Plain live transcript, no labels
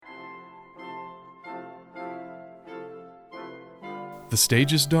The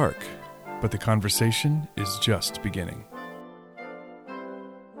stage is dark, but the conversation is just beginning.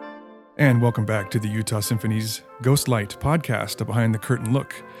 And welcome back to the Utah Symphony's Ghostlight podcast, a behind the curtain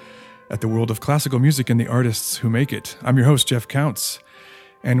look at the world of classical music and the artists who make it. I'm your host, Jeff Counts,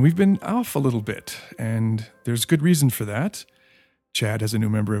 and we've been off a little bit, and there's good reason for that. Chad has a new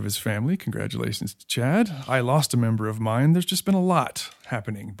member of his family. Congratulations to Chad. I lost a member of mine. There's just been a lot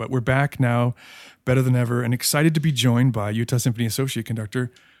happening, but we're back now, better than ever, and excited to be joined by Utah Symphony Associate Conductor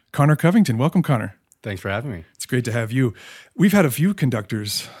Conner Covington. Welcome, Conner. Thanks for having me. It's great to have you. We've had a few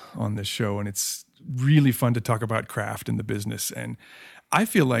conductors on this show, and it's really fun to talk about craft and the business. And I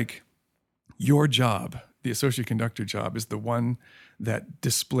feel like your job, the associate conductor job, is the one that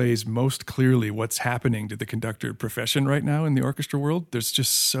displays most clearly what's happening to the conductor profession right now in the orchestra world. There's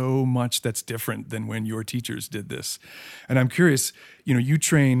just so much that's different than when your teachers did this. And I'm curious, you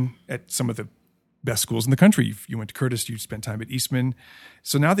train at some of the best schools in the country. You went to Curtis, you spent time at Eastman.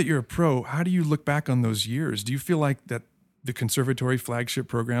 So now that you're a pro, how do you look back on those years? Do you feel like that the conservatory flagship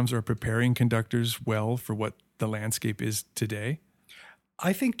programs are preparing conductors well for what the landscape is today?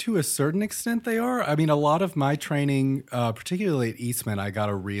 I think to a certain extent they are. I mean, a lot of my training, particularly at Eastman, I got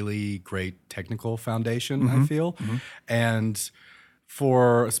a really great technical foundation, I feel. Mm-hmm. And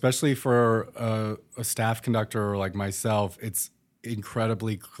especially for a staff conductor like myself, it's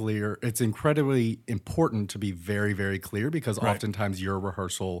incredibly clear. It's incredibly important to be very, very clear because oftentimes your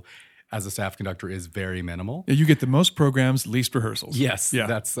rehearsal as a staff conductor is very minimal. You get the most programs, least rehearsals. Yes,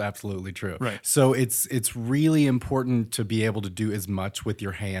 that's absolutely true. Right. So it's really important to be able to do as much with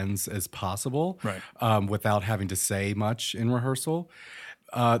your hands as possible, without having to say much in rehearsal.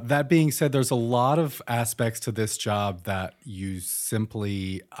 That being said, there's a lot of aspects to this job that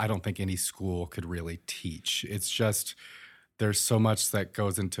I don't think any school could really teach. It's just, there's so much that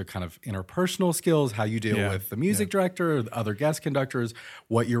goes into kind of interpersonal skills, how you deal with the music director, the other guest conductors,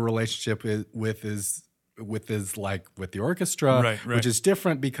 what your relationship is like with the orchestra, which is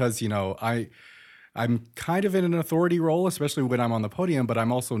different because, I'm kind of in an authority role, especially when I'm on the podium, but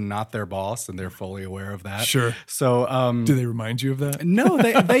I'm also not their boss, and they're fully aware of that. Sure. So, do they remind you of that? No,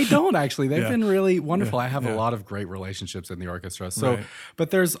 they don't actually. They've been really wonderful. I have a lot of great relationships in the orchestra. So, but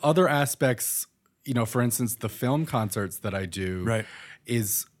there's other aspects. For instance, the film concerts that I do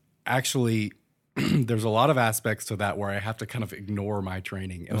is actually there's a lot of aspects to that where I have to kind of ignore my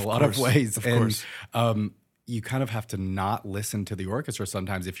training in a lot of ways. Of course. You kind of have to not listen to the orchestra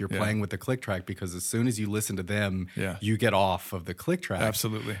sometimes if you're playing with the click track, because as soon as you listen to them, you get off of the click track.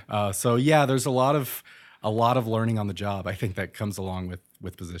 Absolutely. There's a lot of learning on the job, I think, that comes along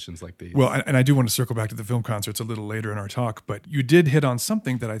with positions like these. Well, and I do want to circle back to the film concerts a little later in our talk, but you did hit on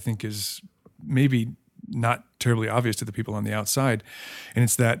something that I think is maybe not terribly obvious to the people on the outside, and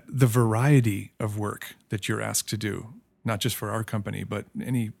it's that the variety of work that you're asked to do, not just for our company, but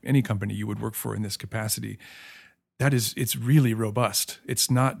any company you would work for in this capacity, it's really robust. It's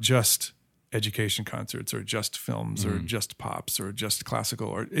not just education concerts or just films or just pops or just classical,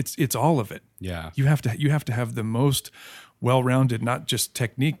 or it's all of it. Yeah. You have to have the most well-rounded, not just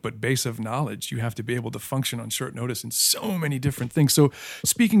technique, but base of knowledge. You have to be able to function on short notice in so many different things. So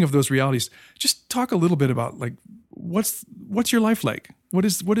speaking of those realities, just talk a little bit about what's your life like? What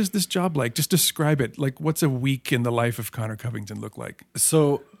is this job like? Just describe it. Like, what's a week in the life of Conner Covington look like?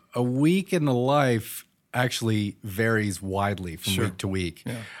 So a week in the life actually varies widely from week to week.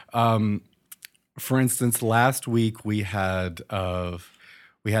 Yeah. For instance, last week we had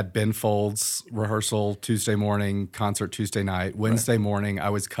Ben Folds rehearsal Tuesday morning, concert Tuesday night. Wednesday morning, I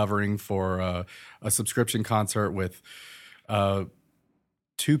was covering for a subscription concert with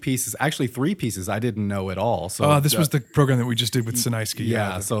two pieces, actually three pieces I didn't know at all. So this was the program that we just did with Sinaisky.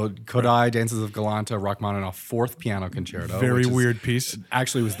 Yeah, so Kodai, Dances of Galanta, Rachmaninoff, fourth piano concerto. Very weird piece.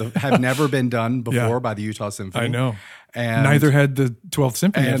 Actually, had never been done before by the Utah Symphony. I know. And neither had the 12th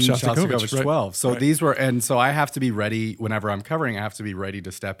Symphony and of Shostakovich 12. So these were, and so I have to be ready whenever I'm covering. I have to be ready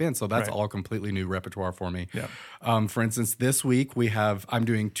to step in. So that's all completely new repertoire for me. Yeah. For instance, this week I'm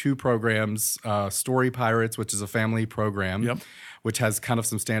doing two programs: Story Pirates, which is a family program, which has kind of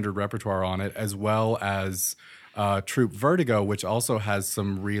some standard repertoire on it, as well as Troupe Vertigo, which also has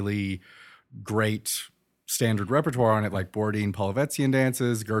some really great standard repertoire on it, like Borodin Polovetzian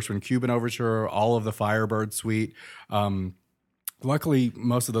dances, Gershwin Cuban Overture, all of the Firebird Suite. Luckily,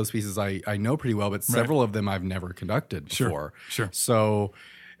 most of those pieces I know pretty well, but several of them I've never conducted before. Sure. So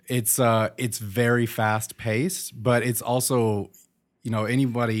it's very fast paced, but it's also,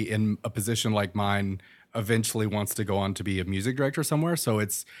 anybody in a position like mine eventually wants to go on to be a music director somewhere. So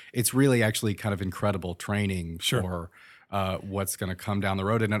it's really actually kind of incredible training for what's going to come down the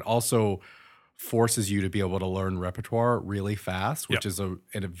road. And it also forces you to be able to learn repertoire really fast, which is a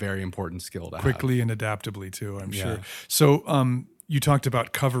very important skill to quickly have. and adaptably too, I'm sure. So you talked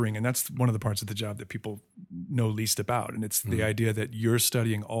about covering, and that's one of the parts of the job that people know least about. And it's the idea that you're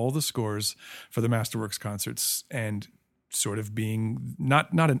studying all the scores for the Masterworks concerts and sort of being not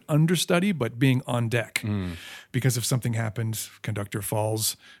an understudy, but being on deck. Because if something happens, conductor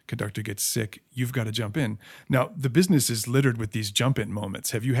falls, conductor gets sick, you've got to jump in. Now, the business is littered with these jump-in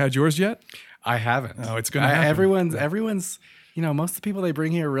moments. Have you had yours yet? I haven't. Oh, it's going to happen. Everyone's, most of the people they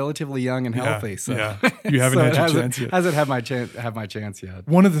bring here are relatively young and healthy. So you haven't had your chance yet. Hasn't had my chance yet.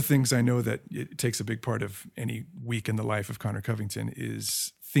 One of the things I know that it takes a big part of any week in the life of Conner Covington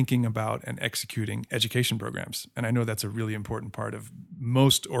is thinking about and executing education programs. And I know that's a really important part of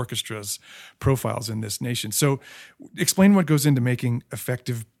most orchestras' profiles in this nation. So explain what goes into making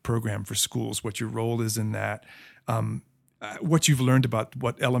effective program for schools, what your role is in that, what you've learned about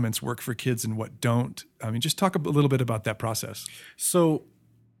what elements work for kids and what don't. I mean, just talk a little bit about that process. So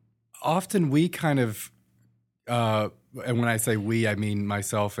often we kind of, and when I say we, I mean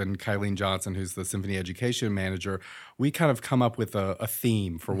myself and Kylene Johnson, who's the symphony education manager, we kind of come up with a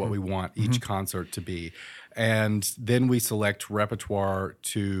theme for what we want each concert to be. And then we select repertoire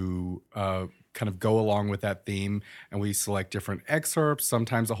to kind of go along with that theme. And we select different excerpts,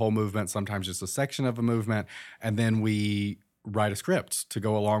 sometimes a whole movement, sometimes just a section of a movement. And then we write a script to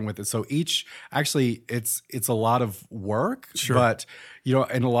go along with it. So actually it's a lot of work, but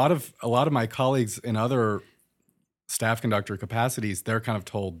and a lot of my colleagues in other staff conductor capacities, they're kind of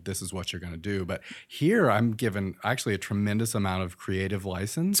told this is what you're going to do. But here I'm given actually a tremendous amount of creative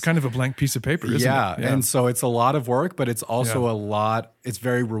license. It's kind of a blank piece of paper, isn't it? Yeah. And so it's a lot of work, but it's also it's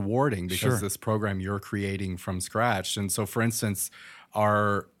very rewarding because this program you're creating from scratch. And so for instance,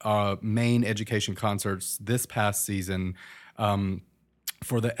 our main education concerts this past season,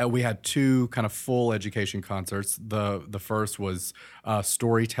 we had two kind of full education concerts. The first was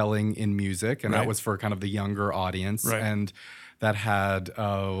storytelling in music, and that was for kind of the younger audience. Right. And that had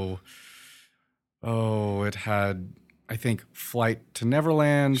it had, I think, Flight to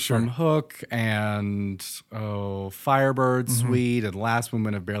Neverland from Hook, and Firebird Suite, and Last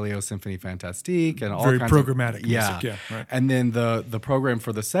Movement of Berlioz Symphony Fantastique, and all very kinds programmatic of music. Yeah, right. And then the program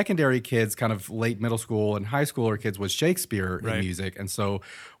for the secondary kids, kind of late middle school and high schooler kids, was Shakespeare in music, and so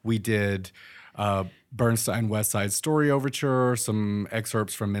we did Bernstein West Side Story Overture, some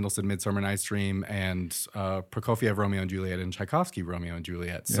excerpts from Mendelssohn Midsummer Night's Dream, and Prokofiev Romeo and Juliet, and Tchaikovsky Romeo and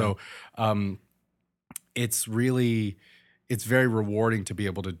Juliet. Yeah. So it's very rewarding to be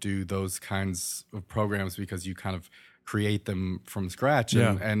able to do those kinds of programs because you kind of create them from scratch.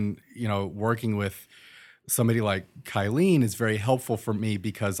 And working with somebody like Kylene is very helpful for me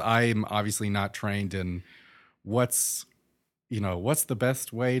because I'm obviously not trained in what's the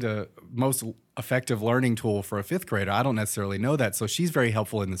best way to most effective learning tool for a fifth grader. I don't necessarily know that. So she's very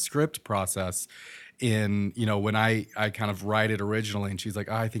helpful in the script process in, when I kind of write it originally, and she's like,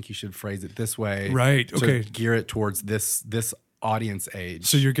 I think you should phrase it this way. Right. Okay. To gear it towards this audience age.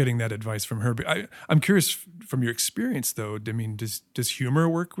 So you're getting that advice from her. But I'm curious from your experience, though. I mean, does humor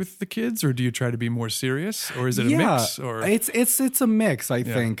work with the kids, or do you try to be more serious, or is it a mix? Or it's a mix, I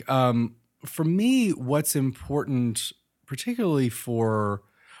think. For me, what's important, particularly for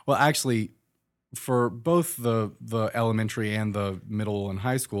both the elementary and the middle and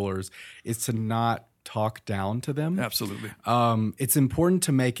high schoolers, is to not talk down to them. Absolutely. It's important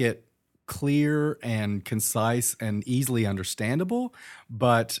to make it clear and concise and easily understandable,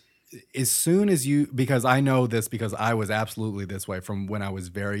 but as soon as because I know this because I was absolutely this way from when I was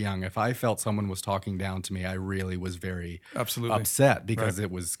very young. If I felt someone was talking down to me, I really was very upset because it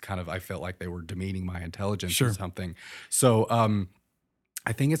was kind of, I felt like they were demeaning my intelligence or something. So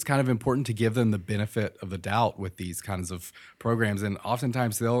I think it's kind of important to give them the benefit of the doubt with these kinds of programs. And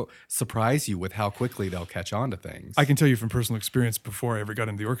oftentimes they'll surprise you with how quickly they'll catch on to things. I can tell you from personal experience, before I ever got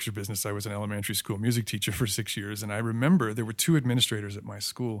into the orchestra business, I was an elementary school music teacher for 6 years. And I remember there were two administrators at my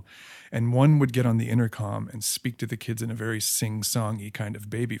school, and one would get on the intercom and speak to the kids in a very sing-songy kind of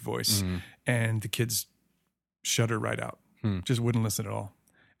baby voice. And the kids shut her right out, just wouldn't listen at all.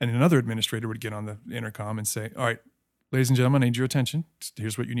 And another administrator would get on the intercom and say, all right, ladies and gentlemen, I need your attention.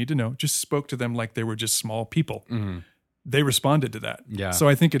 Here's what you need to know. Just spoke to them like they were just small people. They responded to that. Yeah. So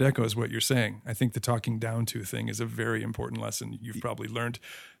I think it echoes what you're saying. I think the talking down to thing is a very important lesson you've probably learned,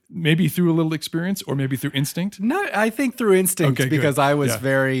 maybe through a little experience or maybe through instinct. No, I think through instinct, because good. I was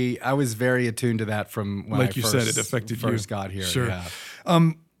very attuned to that from when like you said, it affected first you. got here. Sure. Yeah.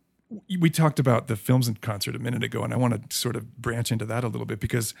 We talked about the films and concert a minute ago, and I want to sort of branch into that a little bit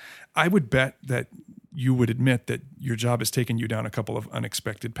because I would bet that you would admit that your job has taken you down a couple of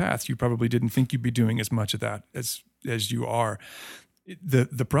unexpected paths. You probably didn't think you'd be doing as much of that as you are.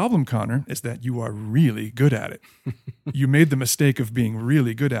 The problem, Conner, is that you are really good at it. You made the mistake of being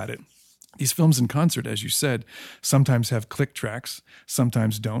really good at it. These films in concert, as you said, sometimes have click tracks,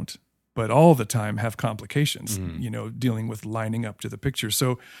 sometimes don't, but all the time have complications, dealing with lining up to the picture.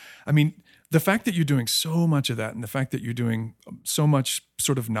 So, I mean, the fact that you're doing so much of that and the fact that you're doing so much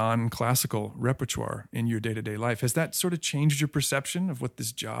sort of non-classical repertoire in your day-to-day life, has that sort of changed your perception of what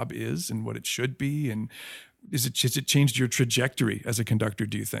this job is and what it should be? And has it changed your trajectory as a conductor,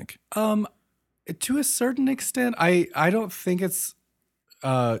 do you think? To a certain extent, I don't think it's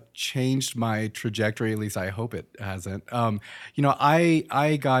changed my trajectory. At least I hope it hasn't.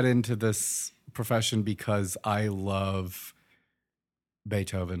 I got into this profession because I love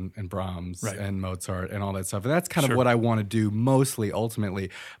Beethoven and Brahms and Mozart and all that stuff. And that's kind of what I want to do mostly, ultimately.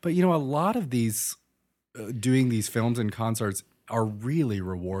 But, a lot of these, doing these films and concerts are really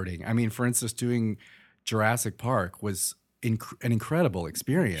rewarding. I mean, for instance, doing Jurassic Park was an incredible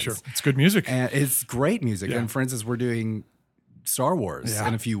experience. Sure. It's good music. And it's great music. Yeah. And for instance, we're doing Star Wars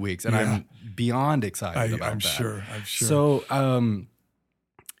in a few weeks, and I'm beyond excited about that. I'm sure. So,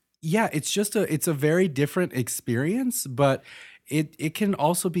 it's a very different experience, but it can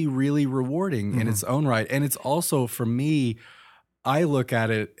also be really rewarding in its own right. And it's also, for me, I look at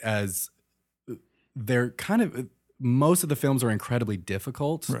it as they're kind of, most of the films are incredibly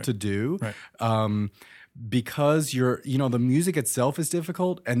difficult to do. Right. Because the music itself is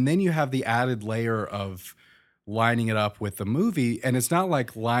difficult, and then you have the added layer of lining it up with the movie, and it's not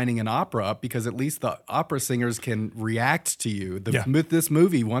like lining an opera up, because at least the opera singers can react to you. With this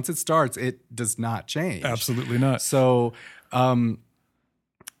movie, once it starts, it does not change. Absolutely not. So,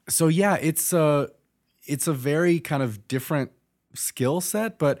 it's a very kind of different skill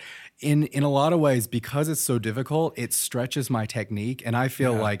set, but in a lot of ways, because it's so difficult, it stretches my technique, and I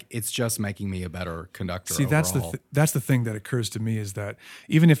feel like it's just making me a better conductor. See, overall. that's the thing that occurs to me, is that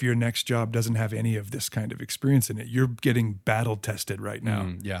even if your next job doesn't have any of this kind of experience in it, you're getting battle tested right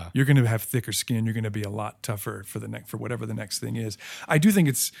now. You're going to have thicker skin. You're going to be a lot tougher for whatever the next thing is. I do think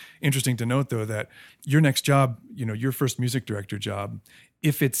it's interesting to note, though, that your next job, your first music director job,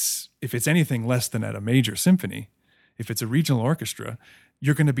 if it's anything less than at a major symphony, if it's a regional orchestra,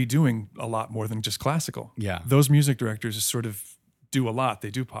 you're going to be doing a lot more than just classical. Yeah. Those music directors sort of do a lot.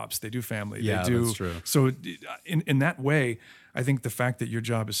 They do pops, they do family. Yeah, they do, that's true. So in that way, I think the fact that your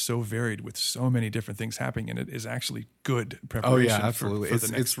job is so varied with so many different things happening in it is actually good preparation. Oh yeah, absolutely. For the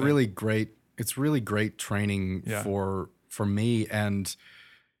next it's thing. really great. It's really great training for me. And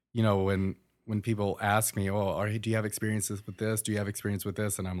when people ask me, do you have experiences with this? Do you have experience with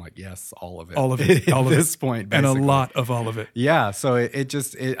this? And I'm like, yes, all of it. All of it. At this point, and basically. a lot of all of it. Yeah. So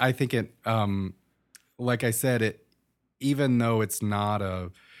I think it, like I said, even though it's not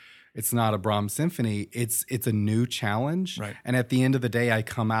a Brahms symphony, it's a new challenge. Right. And at the end of the day, I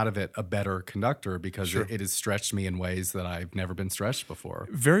come out of it a better conductor, because it has stretched me in ways that I've never been stretched before.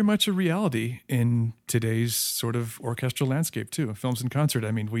 Very much a reality in today's sort of orchestral landscape too. Films and concert.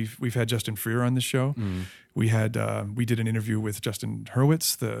 I mean, we've had Justin Freer on the show. We did an interview with Justin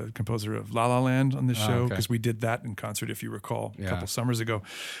Hurwitz, the composer of La La Land, on this show, because we did that in concert, if you recall, a couple summers ago.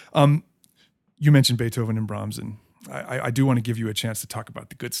 You mentioned Beethoven and Brahms, and I do want to give you a chance to talk about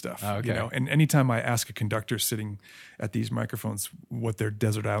the good stuff. And anytime I ask a conductor sitting at these microphones what their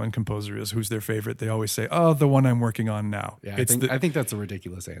desert island composer is, who's their favorite, they always say, "Oh, the one I'm working on now." Yeah, I think that's a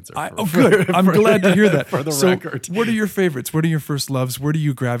ridiculous answer. Good. I'm glad to hear that. For the record. What are your favorites? What are your first loves? Where do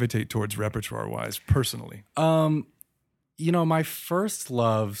you gravitate towards repertoire-wise, personally? My first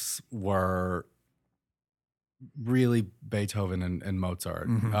loves were really Beethoven and Mozart.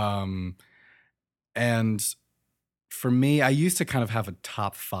 And for me, I used to kind of have a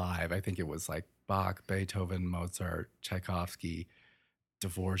top 5. I think it was like Bach, Beethoven, Mozart, Tchaikovsky,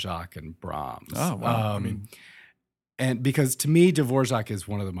 Dvorak, and Brahms. Oh, wow. And because to me, Dvorak is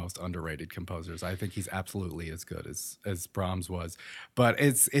one of the most underrated composers. I think he's absolutely as good as Brahms was. But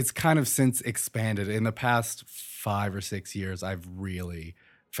it's kind of since expanded. In the past 5 or 6 years, I've really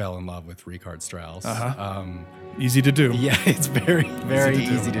fell in love with Richard Strauss. Easy to do. Yeah, it's very, very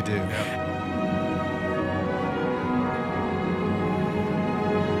easy to do. Yeah.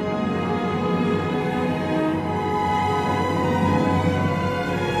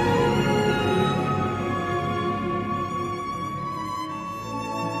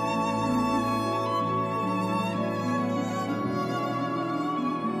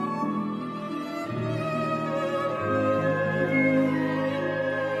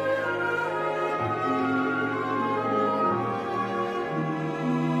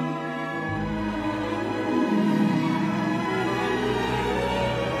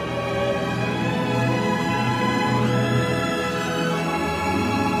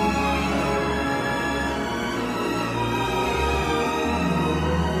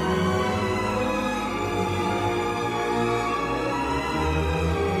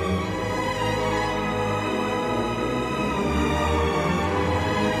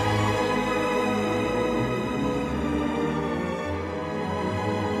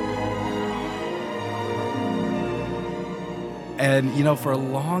 And, for a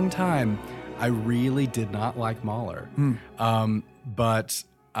long time, I really did not like Mahler. But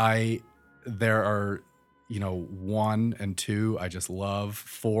there are, 1 and 2 I just love,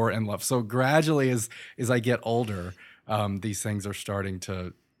 4 and love. So gradually as I get older, these things are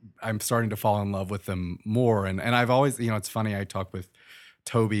I'm starting to fall in love with them more. And I've always, it's funny, I talk with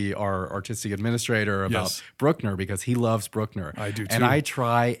Toby, our artistic administrator, about Bruckner because he loves Bruckner. I do too. And I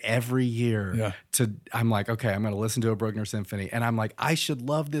try every year I'm like, okay, I'm going to listen to a Bruckner symphony. And I'm like, I should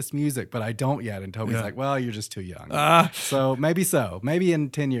love this music, but I don't yet. And Toby's like, well, you're just too young. So. Maybe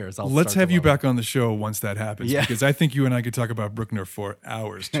in 10 years, Let's have you back on the show once that happens. Yeah. Because I think you and I could talk about Bruckner for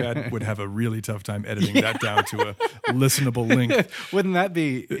hours. Chad would have a really tough time editing that down to a listenable length. Wouldn't that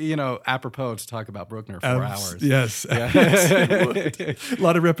be, apropos to talk about Bruckner for hours? Yes. A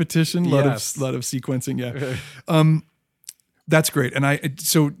lot of repetition, a lot of sequencing. Yeah. That's great. And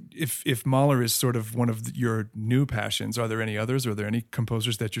so if Mahler is sort of one of your new passions, are there any others? Are there any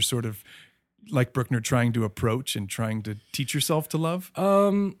composers that you're sort of like Bruckner trying to approach and trying to teach yourself to love?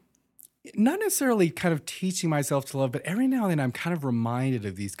 Not necessarily kind of teaching myself to love, but every now and then I'm kind of reminded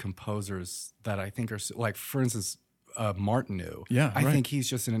of these composers that I think are like, for instance, Martineau. Yeah, I think he's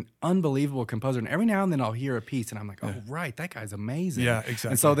just an unbelievable composer. And every now and then I'll hear a piece and I'm like, oh, right, that guy's amazing. Yeah, exactly.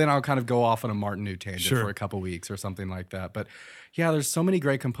 And so then I'll kind of go off on a Martineau tangent for a couple weeks or something like that. But yeah, there's so many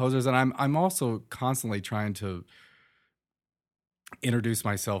great composers. And I'm also constantly trying to introduce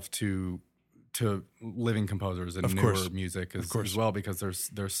myself to living composers and newer music as well, because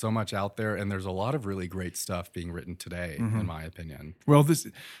there's so much out there, and there's a lot of really great stuff being written today, in my opinion. Well,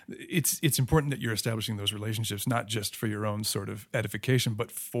 it's important that you're establishing those relationships, not just for your own sort of edification,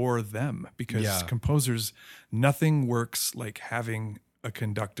 but for them, because composers, nothing works like having a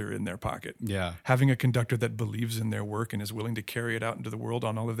conductor in their pocket. Yeah. Having a conductor that believes in their work and is willing to carry it out into the world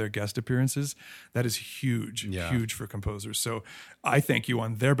on all of their guest appearances, that is huge, huge for composers. So I thank you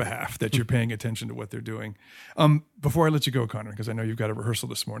on their behalf that you're paying attention to what they're doing. Before I let you go, Conner, because I know you've got a rehearsal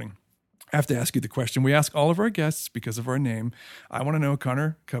this morning, I have to ask you the question we ask all of our guests because of our name. I want to know,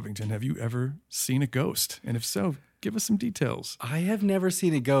 Conner Covington, have you ever seen a ghost? And if so, give us some details. I have never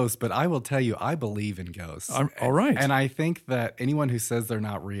seen a ghost, but I will tell you, I believe in ghosts. All right. And I think that anyone who says they're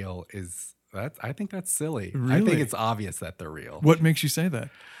not real I think that's silly. Really? I think it's obvious that they're real. What makes you say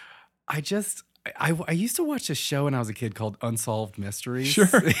that? I used to watch a show when I was a kid called Unsolved Mysteries. Sure.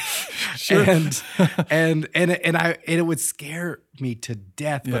 and it would scare me to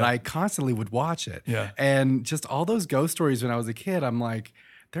death, but I constantly would watch it. Yeah. And just all those ghost stories when I was a kid, I'm like,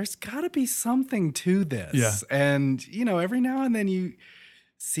 there's got to be something to this. Yeah. And, every now and then you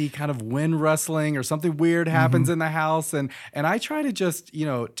see kind of wind rustling or something weird happens in the house. And I try to just,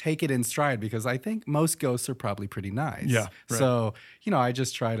 take it in stride, because I think most ghosts are probably pretty nice. Yeah. Right. So, I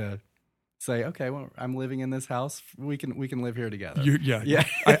just try to say, okay, well, I'm living in this house. We can live here together. Yeah.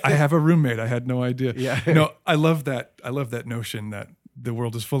 I have a roommate. I had no idea. Yeah. No, I love that. I love that notion that the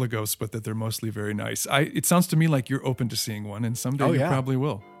world is full of ghosts, but that they're mostly very nice. It sounds to me like you're open to seeing one, and someday you probably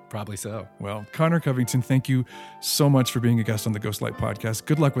will. Probably so. Well, Conner Covington, thank you so much for being a guest on the Ghostlight Podcast.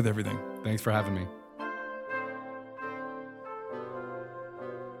 Good luck with everything. Thanks for having me.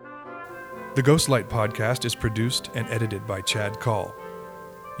 The Ghostlight Podcast is produced and edited by Chad Call.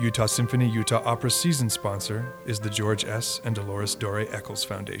 Utah Symphony Utah Opera season sponsor is the George S. and Dolores Dore Eccles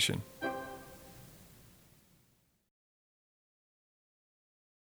Foundation.